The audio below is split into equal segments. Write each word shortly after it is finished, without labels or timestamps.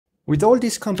With all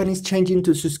these companies changing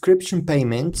to subscription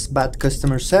payments, bad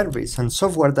customer service, and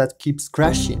software that keeps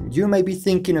crashing, you may be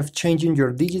thinking of changing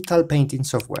your digital painting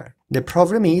software. The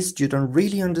problem is you don't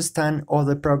really understand all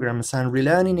the programs and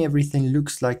relearning everything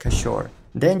looks like a chore.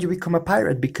 Then you become a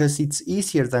pirate because it's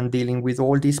easier than dealing with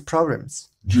all these problems.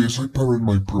 Yes, I pirate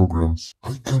my programs.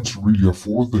 I can't really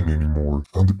afford them anymore,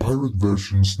 and the pirate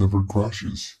versions never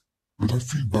crashes. But I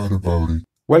feel bad about it.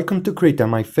 Welcome to Krita,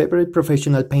 my favorite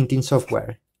professional painting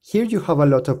software. Here you have a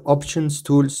lot of options,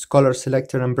 tools, color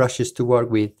selector and brushes to work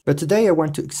with, but today I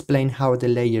want to explain how the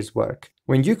layers work.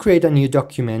 When you create a new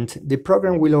document, the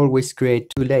program will always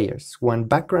create two layers, one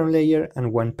background layer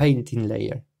and one painting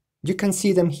layer. You can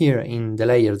see them here in the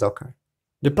layer docker.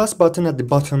 The plus button at the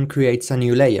bottom creates a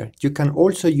new layer. You can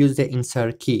also use the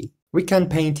insert key. We can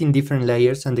paint in different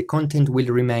layers and the content will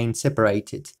remain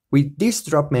separated. With this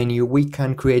drop menu, we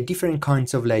can create different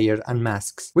kinds of layers and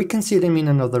masks. We can see them in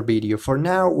another video. For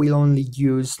now, we'll only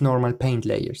use normal paint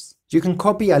layers. You can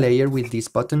copy a layer with this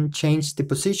button, change the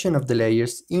position of the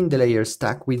layers in the layer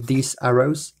stack with these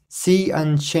arrows, see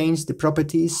and change the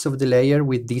properties of the layer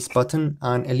with this button,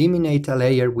 and eliminate a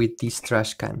layer with this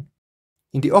trash can.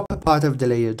 In the upper part of the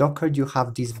layer docker, you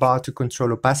have this bar to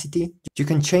control opacity. You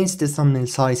can change the thumbnail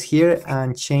size here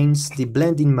and change the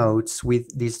blending modes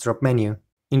with this drop menu.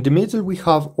 In the middle, we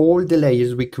have all the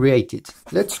layers we created.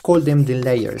 Let's call them the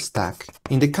layer stack.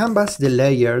 In the canvas, the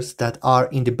layers that are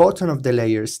in the bottom of the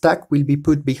layer stack will be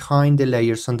put behind the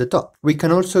layers on the top. We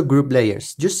can also group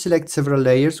layers. Just select several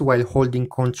layers while holding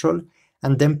Ctrl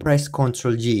and then press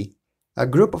Ctrl G. A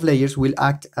group of layers will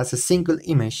act as a single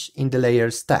image in the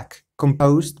layer stack,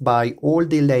 composed by all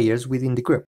the layers within the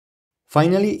group.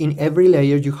 Finally, in every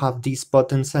layer you have these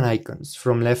buttons and icons.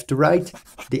 From left to right,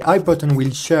 the I button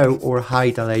will show or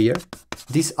hide a layer.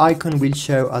 This icon will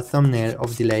show a thumbnail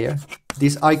of the layer.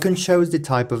 This icon shows the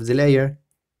type of the layer.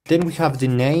 Then we have the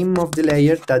name of the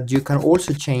layer that you can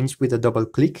also change with a double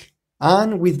click.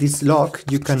 And with this lock,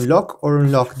 you can lock or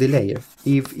unlock the layer.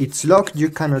 If it's locked, you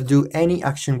cannot do any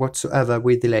action whatsoever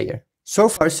with the layer. So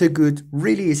far so good,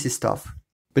 really easy stuff.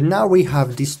 But now we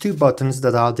have these two buttons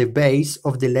that are the base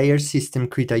of the layer system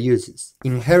Krita uses,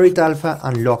 Inherit Alpha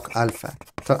and Lock Alpha.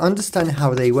 To understand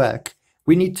how they work,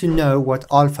 we need to know what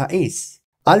alpha is.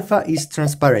 Alpha is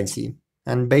transparency,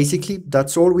 and basically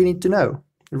that's all we need to know.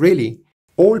 Really,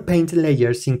 all paint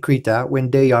layers in Krita, when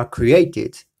they are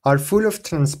created, are full of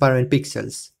transparent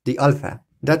pixels, the alpha.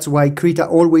 That's why Krita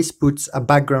always puts a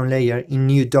background layer in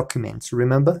new documents,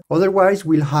 remember? Otherwise,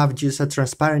 we'll have just a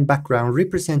transparent background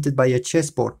represented by a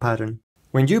chessboard pattern.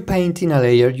 When you paint in a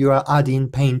layer, you are adding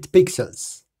paint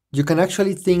pixels. You can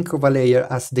actually think of a layer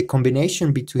as the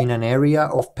combination between an area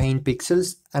of paint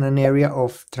pixels and an area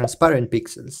of transparent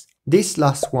pixels. This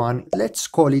last one, let's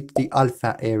call it the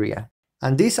alpha area.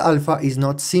 And this alpha is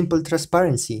not simple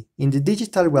transparency. In the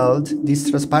digital world, this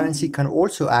transparency can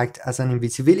also act as an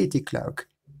invisibility cloak.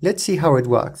 Let's see how it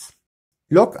works.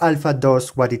 Lock alpha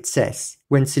does what it says.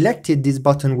 When selected, this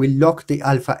button will lock the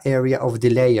alpha area of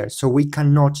the layer, so we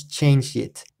cannot change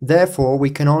it. Therefore, we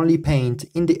can only paint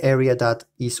in the area that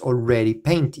is already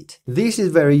painted. This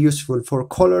is very useful for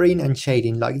coloring and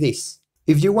shading like this.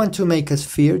 If you want to make a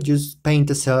sphere, just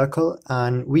paint a circle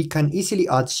and we can easily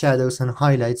add shadows and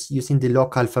highlights using the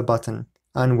Lock Alpha button.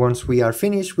 And once we are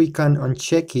finished, we can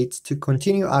uncheck it to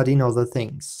continue adding other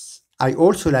things. I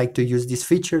also like to use this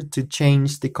feature to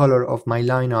change the color of my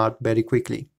line art very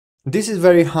quickly. This is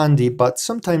very handy, but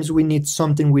sometimes we need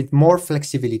something with more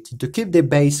flexibility to keep the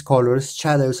base colors,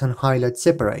 shadows and highlights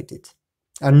separated.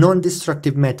 A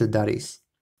non-destructive method, that is.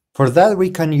 For that, we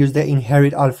can use the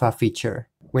Inherit Alpha feature.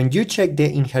 When you check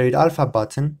the Inherit Alpha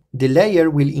button, the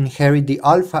layer will inherit the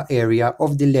alpha area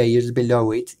of the layers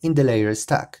below it in the layer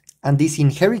stack. And this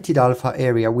inherited alpha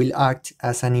area will act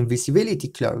as an invisibility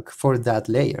cloak for that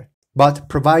layer, but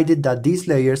provided that these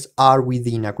layers are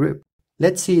within a group.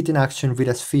 Let's see it in action with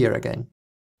a sphere again.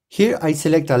 Here I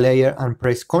select a layer and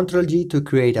press Ctrl G to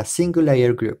create a single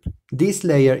layer group. This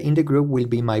layer in the group will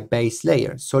be my base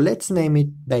layer, so let's name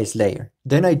it base layer.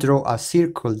 Then I draw a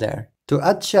circle there. To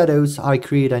add shadows, I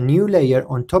create a new layer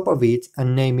on top of it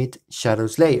and name it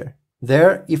shadows layer.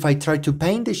 There, if I try to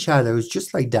paint the shadows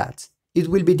just like that, it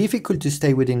will be difficult to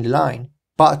stay within the line.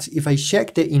 But if I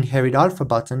check the Inherit Alpha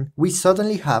button, we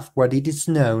suddenly have what it is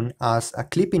known as a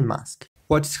clipping mask.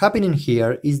 What's happening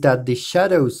here is that the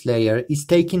shadows layer is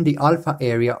taking the alpha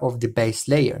area of the base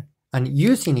layer and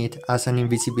using it as an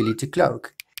invisibility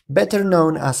cloak, better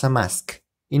known as a mask.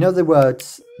 In other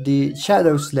words, the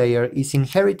shadows layer is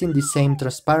inheriting the same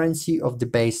transparency of the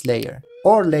base layer,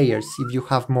 or layers if you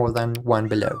have more than one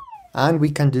below. And we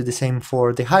can do the same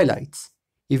for the highlights.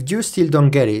 If you still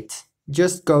don't get it,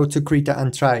 Just go to Krita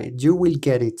and try it, you will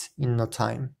get it in no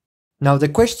time. Now the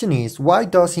question is, why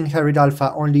does inherit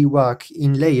alpha only work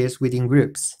in layers within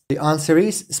groups? The answer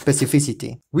is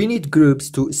specificity. We need groups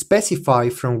to specify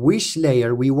from which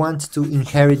layer we want to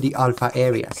inherit the alpha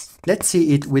areas. Let's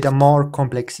see it with a more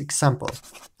complex example.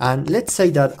 And let's say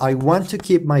that I want to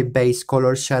keep my base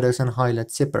color, shadows and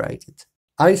highlights separated.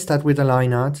 I start with a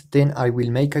line art, then I will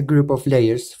make a group of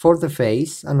layers for the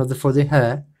face, another for the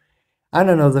hair, and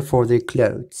another for the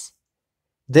clothes.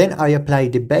 Then I apply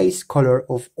the base color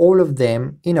of all of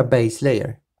them in a base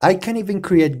layer. I can even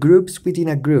create groups within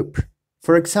a group.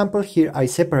 For example, here I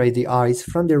separate the eyes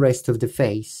from the rest of the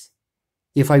face.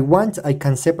 If I want, I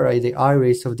can separate the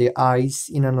iris of the eyes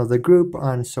in another group,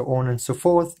 and so on and so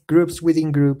forth, groups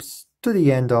within groups to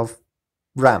the end of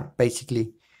RAM,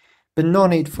 basically. But no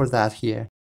need for that here.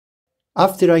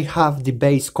 After I have the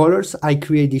base colors, I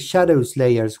create the shadows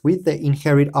layers with the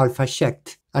inherit alpha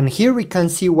checked. And here we can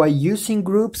see why using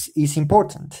groups is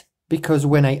important. Because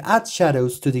when I add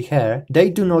shadows to the hair, they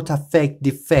do not affect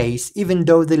the face even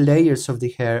though the layers of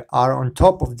the hair are on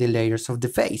top of the layers of the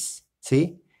face.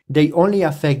 See? They only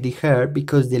affect the hair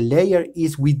because the layer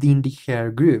is within the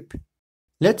hair group.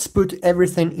 Let's put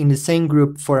everything in the same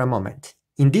group for a moment.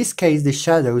 In this case, the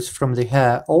shadows from the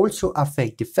hair also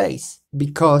affect the face,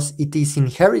 because it is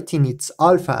inheriting its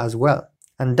alpha as well.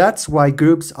 And that's why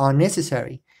groups are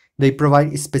necessary. They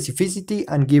provide specificity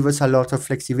and give us a lot of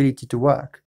flexibility to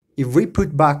work. If we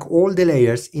put back all the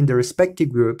layers in the respective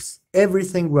groups,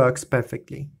 everything works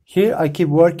perfectly. Here I keep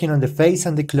working on the face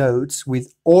and the clothes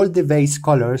with all the base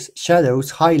colors,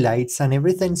 shadows, highlights and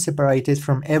everything separated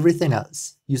from everything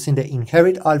else, using the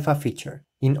inherit alpha feature.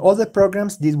 In other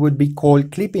programs this would be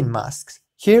called clipping masks.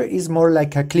 Here is more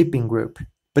like a clipping group.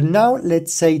 But now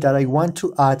let's say that I want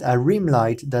to add a rim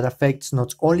light that affects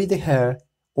not only the hair,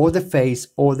 or the face,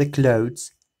 or the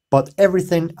clothes, but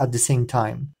everything at the same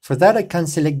time. For that I can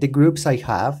select the groups I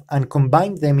have and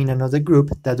combine them in another group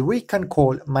that we can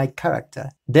call my character.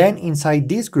 Then inside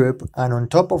this group and on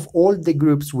top of all the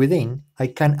groups within, I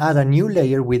can add a new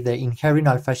layer with the inherit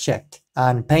alpha checked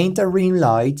and paint a rim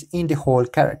light in the whole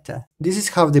character. This is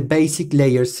how the basic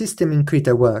layer system in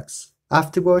Krita works.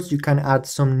 Afterwards you can add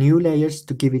some new layers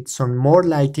to give it some more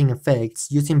lighting effects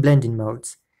using blending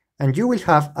modes, and you will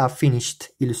have a finished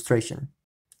illustration.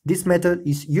 This method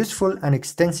is useful and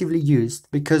extensively used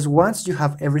because once you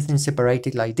have everything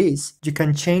separated like this, you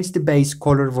can change the base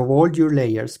color of all your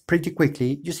layers pretty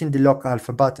quickly using the lock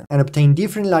alpha button and obtain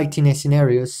different lighting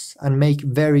scenarios and make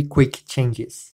very quick changes.